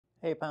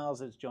Hey pals,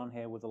 it's John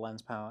here with the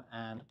LensPal,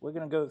 and we're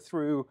going to go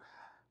through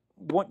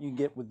what you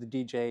get with the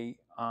DJI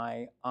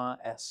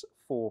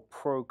RS4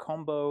 Pro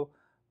combo,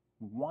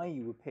 why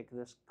you would pick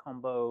this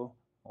combo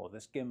or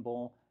this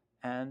gimbal,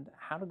 and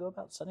how to go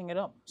about setting it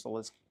up. So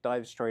let's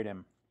dive straight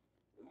in.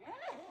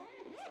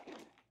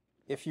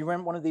 If you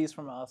rent one of these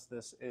from us,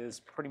 this is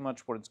pretty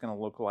much what it's going to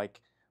look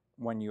like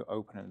when you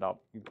open it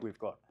up. We've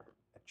got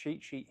a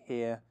cheat sheet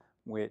here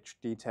which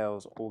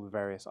details all the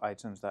various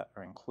items that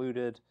are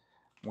included.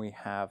 We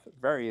have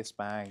various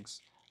bags,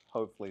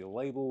 hopefully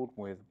labeled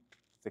with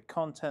the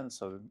content,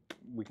 so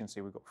we can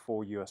see we've got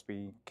 4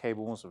 USB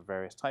cables of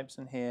various types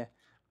in here,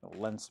 a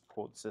lens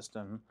support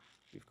system,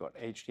 we've got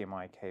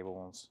HDMI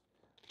cables,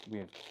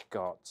 we've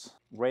got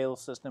rail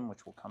system,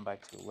 which we'll come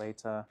back to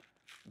later,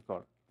 we've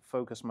got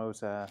focus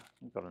motor,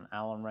 we've got an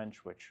Allen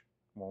wrench, which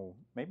will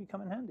maybe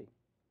come in handy.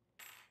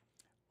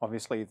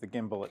 Obviously the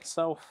gimbal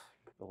itself,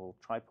 the little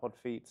tripod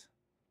feet,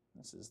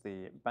 this is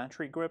the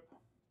battery grip,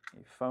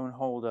 a phone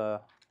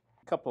holder,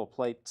 a couple of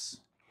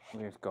plates,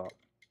 we've got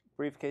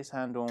briefcase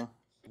handle,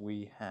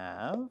 we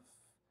have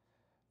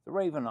the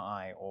Raven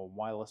Eye or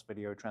wireless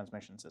video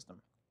transmission system.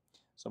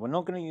 So we're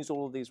not going to use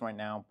all of these right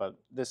now, but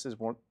this is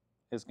what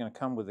is going to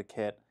come with the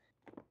kit.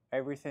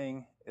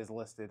 Everything is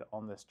listed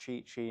on this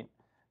cheat sheet.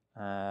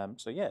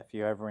 So yeah, if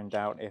you're ever in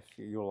doubt, if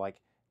you're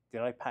like,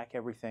 did I pack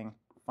everything?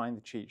 Find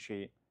the cheat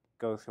sheet,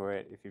 go through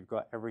it. If you've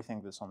got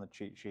everything that's on the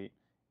cheat sheet,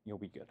 you'll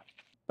be good.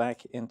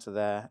 Back into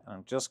there, and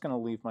I'm just going to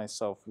leave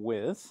myself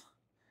with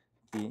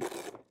the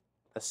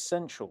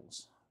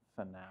essentials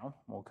for now.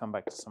 We'll come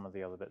back to some of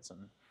the other bits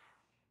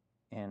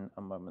in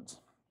a moment.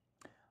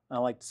 I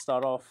like to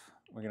start off,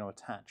 we're going to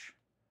attach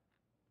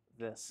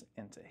this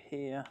into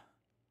here.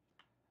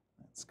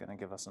 It's going to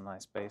give us a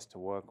nice base to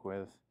work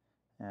with,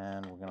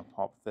 and we're going to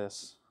pop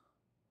this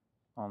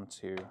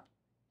onto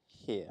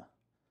here.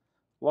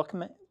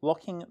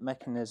 Locking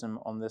mechanism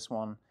on this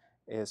one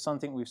is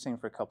something we've seen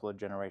for a couple of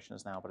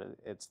generations now, but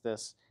it's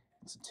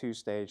a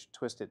two-stage,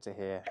 twist it to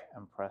here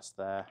and press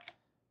there,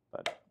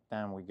 but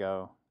down we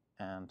go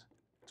and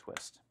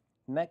twist.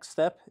 Next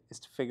step is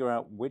to figure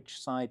out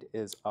which side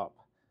is up.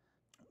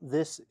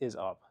 This is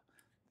up.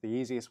 The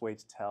easiest way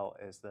to tell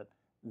is that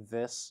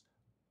this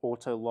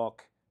auto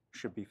lock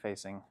should be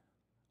facing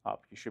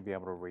up. You should be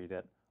able to read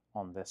it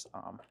on this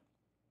arm.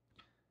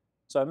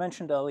 So I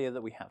mentioned earlier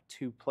that we have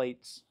 2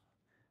 plates.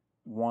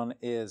 One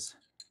is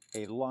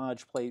a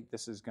large plate.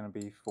 This is going to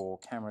be for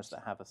cameras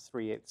that have a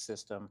 3/8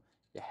 system,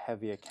 your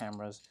heavier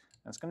cameras.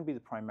 And it's going to be the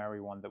primary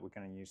one that we're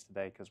going to use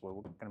today because we're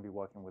going to be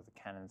working with the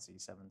Canon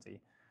C70.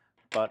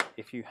 But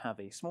if you have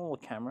a smaller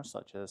camera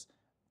such as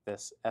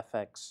this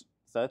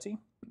FX30,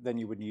 then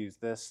you would use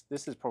this.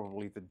 This is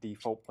probably the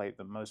default plate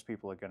that most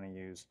people are going to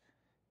use.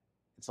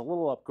 It's a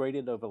little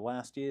upgraded over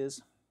last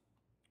year's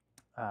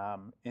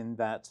in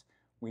that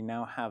we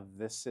now have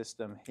this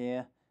system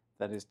here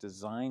that is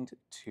designed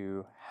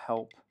to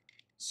help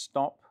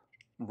stop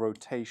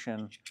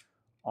rotation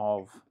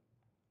of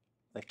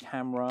the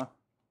camera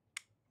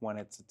when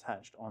it's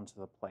attached onto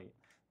the plate.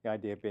 The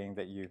idea being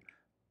that you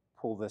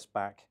pull this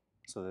back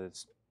so that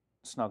it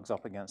snugs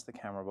up against the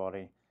camera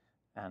body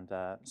and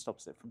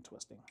stops it from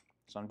twisting.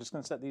 So I'm just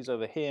going to set these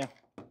over here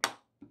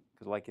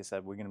because, like I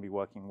said, we're going to be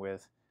working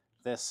with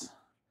this.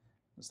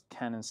 This is the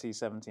Canon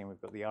C70.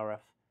 We've got the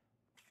RF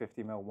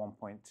 50mm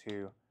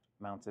 1.2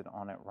 mounted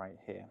on it right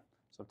here.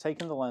 So I've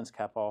taken the lens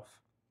cap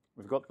off.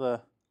 We've got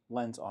the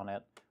lens on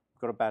it.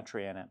 We've got a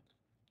battery in it.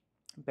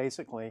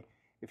 Basically,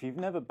 if you've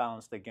never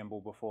balanced a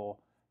gimbal before,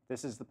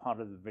 this is the part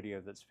of the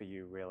video that's for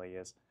you, really,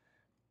 is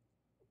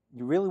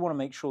you really want to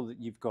make sure that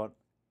you've got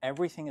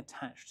everything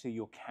attached to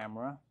your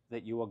camera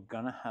that you are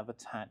going to have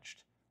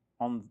attached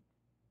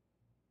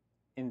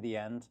in the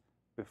end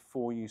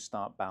before you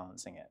start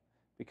balancing it.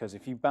 Because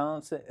if you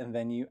balance it and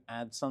then you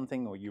add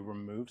something or you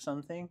remove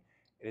something,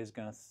 it is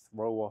going to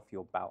throw off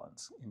your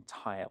balance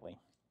entirely.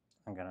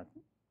 I'm going to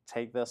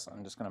take this,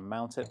 I'm just going to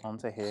mount it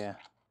onto here,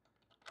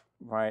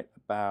 right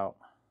about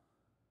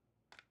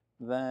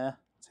there.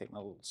 Take my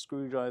little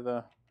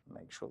screwdriver,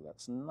 make sure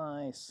that's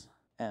nice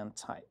and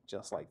tight,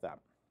 just like that.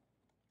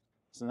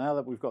 So now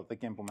that we've got the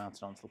gimbal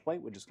mounted onto the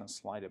plate, we're just going to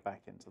slide it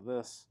back into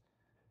this.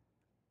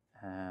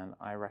 And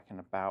I reckon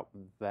about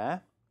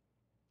there.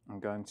 I'm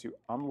going to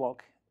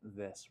unlock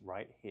this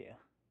right here.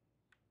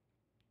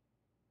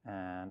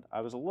 And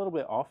I was a little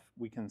bit off.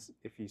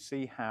 If you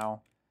see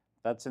how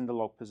that's in the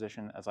lock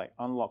position, as I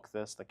unlock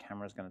this, the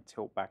camera is going to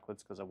tilt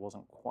backwards because I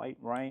wasn't quite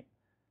right.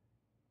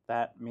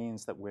 That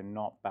means that we're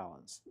not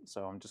balanced.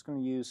 So I'm just going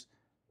to use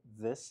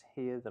this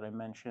here that I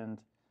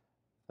mentioned.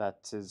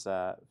 That is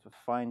for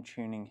fine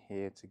tuning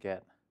here to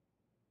get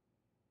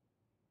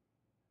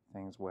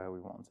things where we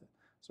want it.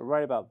 So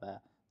right about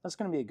there. That's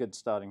going to be a good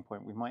starting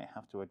point. We might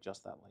have to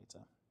adjust that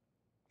later.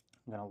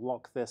 I'm going to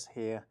lock this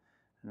here.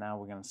 And now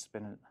we're going to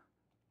spin it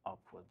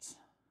upwards.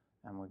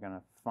 And we're going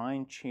to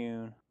fine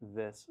tune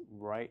this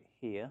right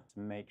here to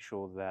make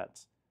sure that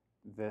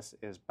this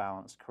is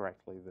balanced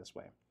correctly this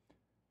way.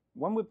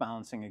 When we're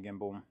balancing a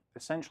gimbal,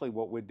 essentially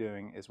what we're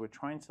doing is we're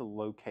trying to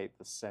locate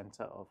the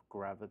center of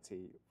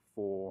gravity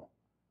for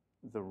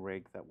the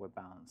rig that we're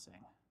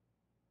balancing.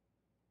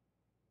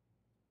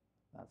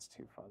 That's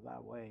too far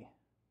that way.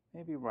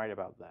 Maybe right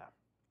about there.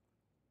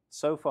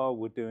 So far,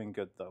 we're doing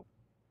good though.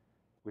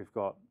 We've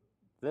got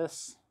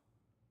this,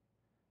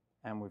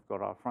 and we've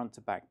got our front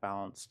to back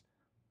balanced,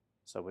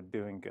 so we're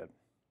doing good.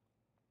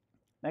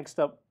 Next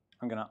up,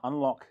 I'm going to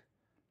unlock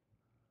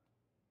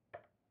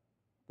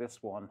this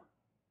one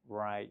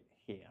right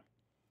here,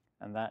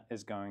 and that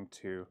is going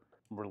to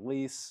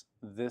release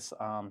this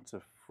arm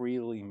to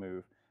freely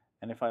move.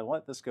 And if I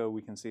let this go,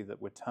 we can see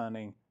that we're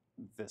turning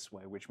this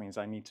way, which means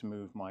I need to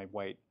move my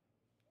weight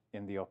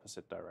in the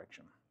opposite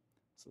direction.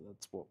 So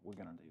that's what we're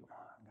going to do.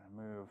 I'm going to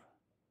move,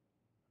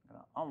 I'm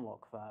going to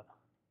unlock that,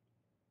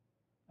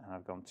 and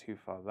I've gone too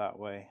far that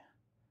way.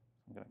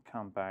 I'm going to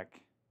come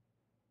back.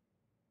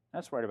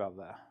 That's right about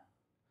there.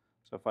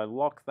 So if I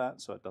lock that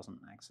so it doesn't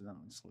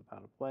accidentally slip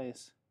out of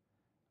place,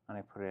 and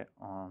I put it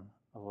on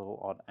a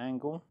little odd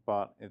angle,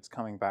 but it's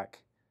coming back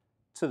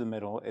to the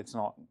middle. It's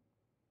not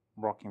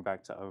rocking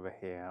back to over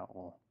here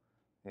or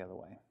the other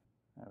way.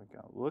 There we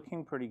go.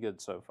 Looking pretty good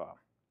so far.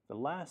 The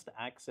last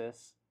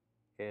axis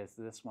is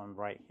this one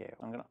right here.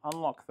 I'm going to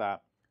unlock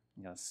that.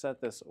 I'm going to set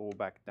this all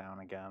back down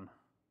again.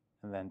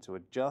 And then to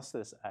adjust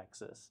this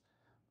axis,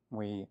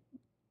 we're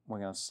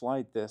going to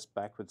slide this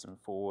backwards and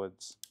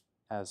forwards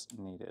as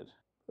needed.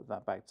 Put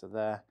that back to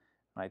there,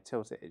 and I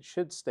tilt it. It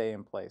should stay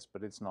in place,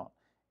 but it's not.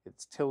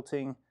 It's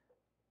tilting.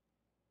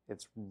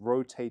 It's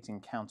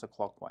rotating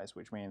counterclockwise,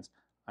 which means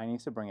I need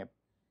to bring it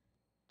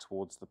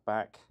towards the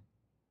back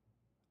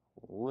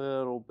a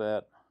little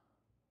bit.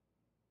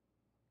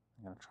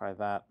 I'm going to try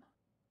that.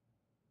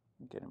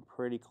 I'm getting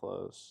pretty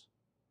close.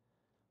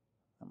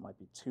 That might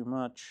be too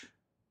much.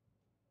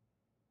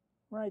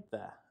 Right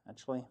there,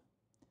 actually.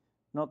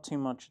 Not too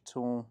much at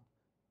all,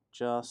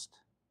 just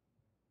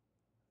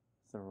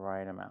the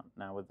right amount.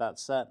 Now with that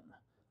set,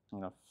 I'm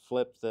going to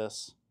flip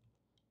this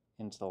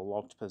into the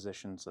locked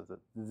position so that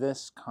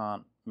this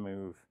can't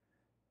move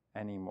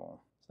anymore.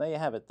 So there you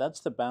have it.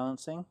 That's the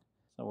balancing.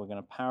 So we're going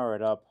to power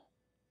it up.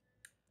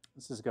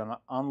 This is going to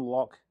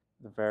unlock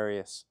the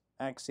various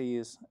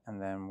axes,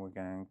 and then we're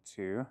going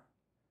to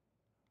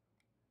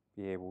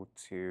be able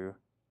to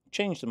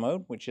change the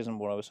mode, which isn't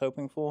what I was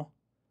hoping for,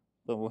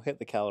 but we'll hit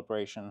the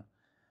calibration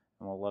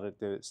and we'll let it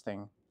do its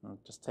thing. It'll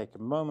just take a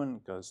moment,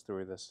 it goes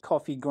through this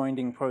coffee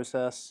grinding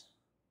process,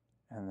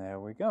 and there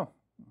we go.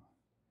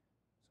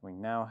 So we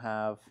now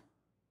have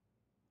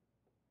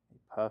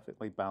a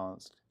perfectly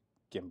balanced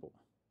gimbal.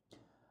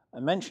 I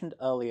mentioned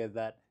earlier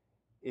that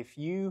if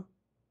you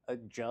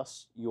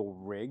adjust your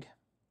rig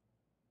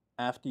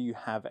after you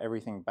have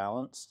everything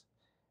balanced,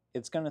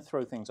 it's going to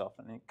throw things off.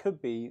 And it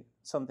could be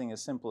something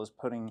as simple as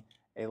putting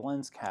a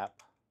lens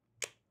cap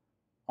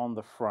on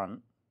the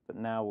front, but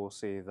now we'll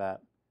see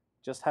that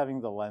just having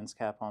the lens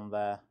cap on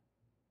there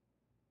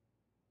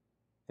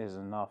is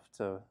enough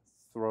to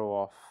throw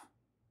off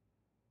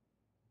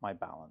my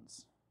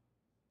balance.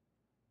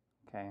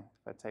 Okay,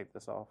 if I take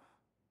this off,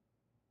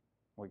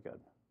 we're good.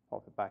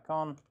 Pop it back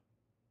on,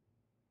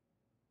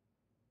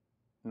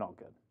 not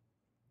good.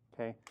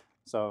 Okay,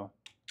 so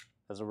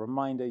as a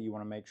reminder, you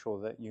want to make sure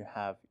that you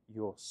have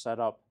your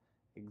setup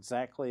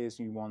exactly as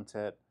you want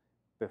it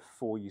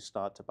before you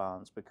start to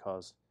balance,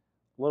 because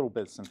little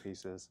bits and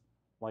pieces,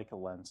 like a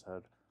lens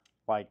hood,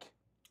 like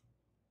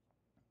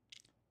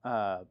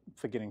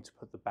forgetting to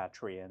put the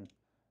battery in,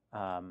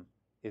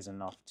 is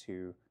enough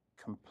to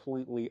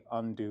completely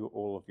undo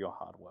all of your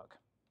hard work.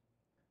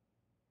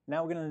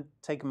 Now we're going to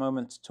take a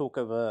moment to talk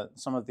over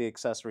some of the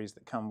accessories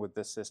that come with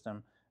this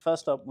system.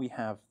 First up, we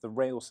have the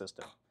rail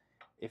system.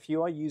 If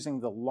you are using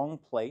the long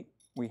plate,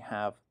 we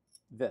have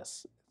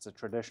this. It's a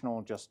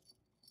traditional,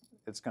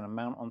 it's going to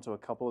mount onto a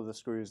couple of the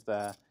screws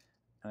there,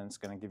 and it's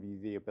going to give you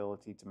the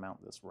ability to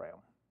mount this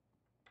rail.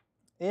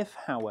 If,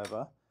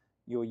 however,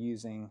 you're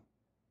using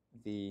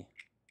the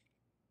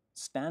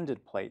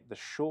standard plate, the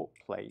short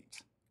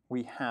plate,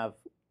 we have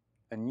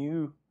a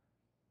new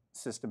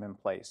system in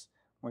place.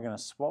 We're going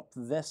to swap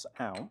this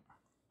out, and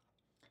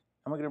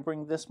we're going to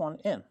bring this one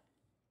in.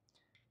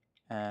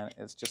 And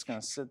it's just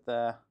going to sit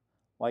there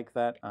like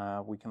that.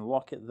 We can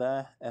lock it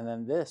there, and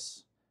then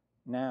this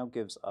now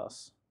gives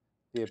us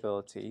the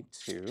ability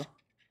to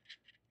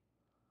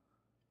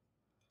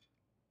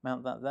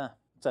mount that there.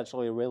 It's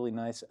actually a really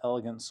nice,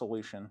 elegant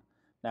solution.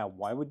 Now,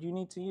 why would you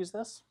need to use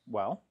this?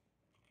 Well,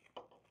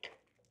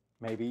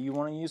 maybe you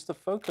want to use the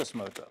focus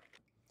motor.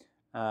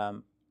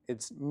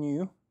 It's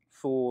new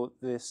for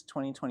this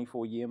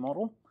 2024 year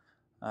model.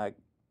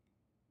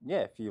 Yeah,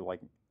 if you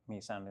like me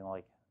sounding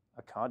like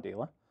a car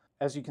dealer.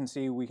 As you can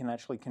see, we can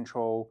actually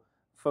control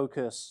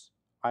focus,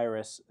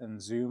 iris,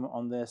 and zoom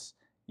on this.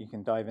 You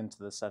can dive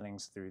into the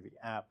settings through the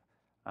app,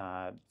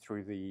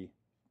 through the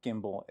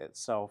gimbal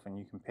itself, and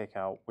you can pick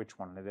out which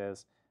one it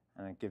is,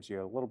 and it gives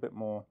you a little bit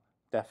more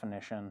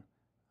definition.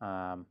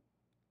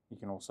 You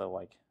can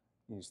also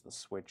use the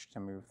switch to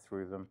move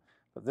through them,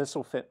 but this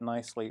will fit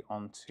nicely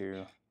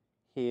onto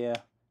here,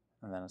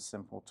 and then a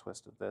simple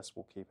twist of this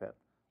will keep it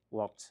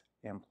locked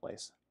in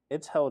place.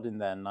 It's held in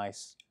there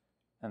nice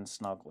and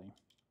snugly.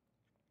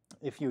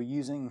 If you're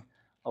using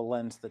a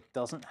lens that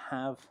doesn't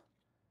have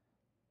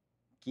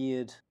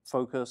geared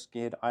focus,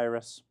 geared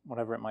iris,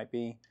 whatever it might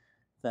be,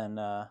 then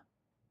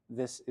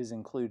this is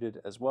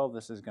included as well.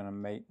 This is going to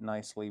mate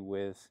nicely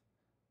with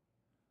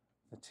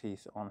the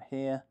teeth on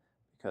here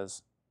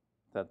because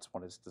that's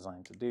what it's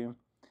designed to do.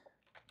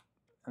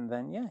 And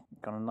then, yeah,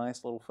 you've got a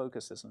nice little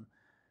focus system.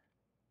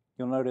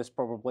 You'll notice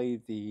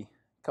probably the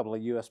couple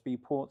of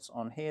USB ports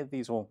on here.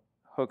 These will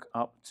hook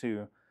up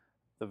to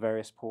the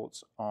various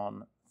ports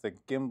on the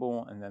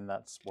gimbal, and then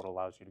that's what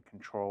allows you to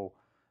control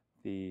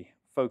the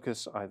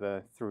focus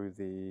either through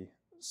the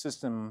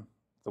system,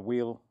 the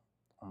wheel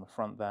on the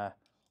front there,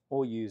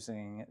 or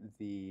using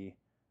the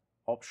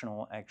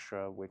optional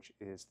extra, which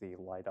is the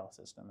LiDAR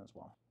system as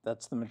well.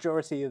 That's the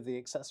majority of the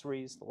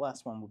accessories. The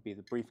last one would be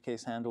the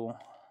briefcase handle.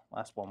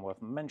 Last one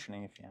worth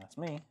mentioning, if you ask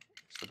me,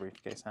 is the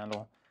briefcase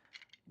handle.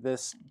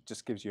 This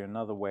just gives you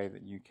another way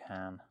that you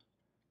can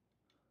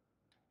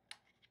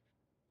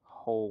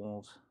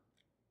hold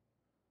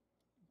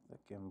the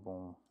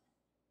gimbal,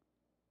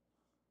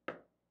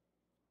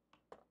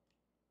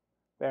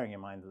 bearing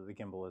in mind that the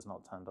gimbal is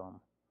not turned on.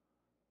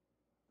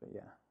 But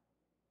yeah,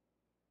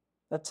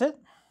 that's it.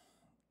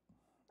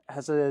 It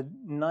has a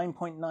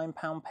 9.9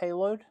 pound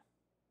payload.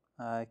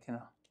 It can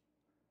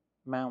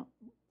mount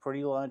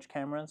pretty large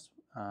cameras,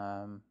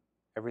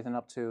 everything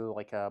up to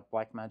like a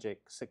Blackmagic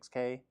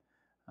 6K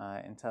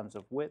in terms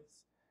of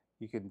width.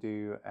 You can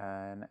do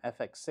an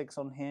FX6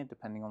 on here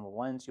depending on the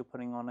lens you're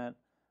putting on it.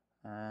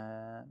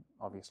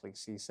 Obviously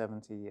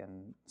C70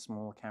 and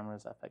smaller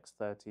cameras,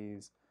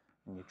 FX30s,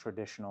 and your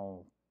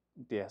traditional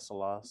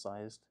DSLR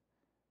sized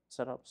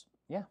setups.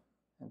 Yeah,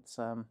 it's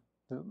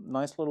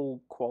nice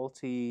little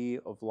quality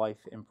of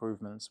life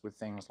improvements with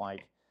things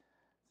like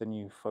the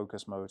new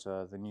focus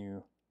motor, the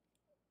new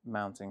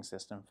mounting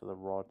system for the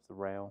rod, the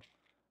rail.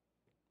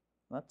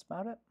 That's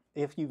about it.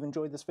 If you've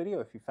enjoyed this video,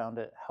 if you found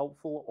it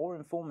helpful or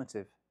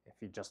informative, if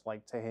you'd just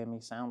like to hear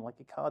me sound like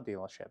a car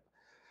dealership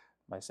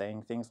by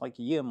saying things like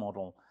year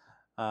model,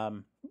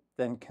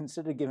 then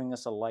consider giving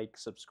us a like,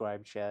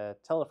 subscribe, share,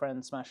 tell a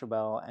friend, smash a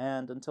bell,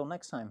 and until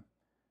next time,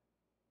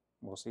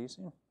 we'll see you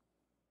soon.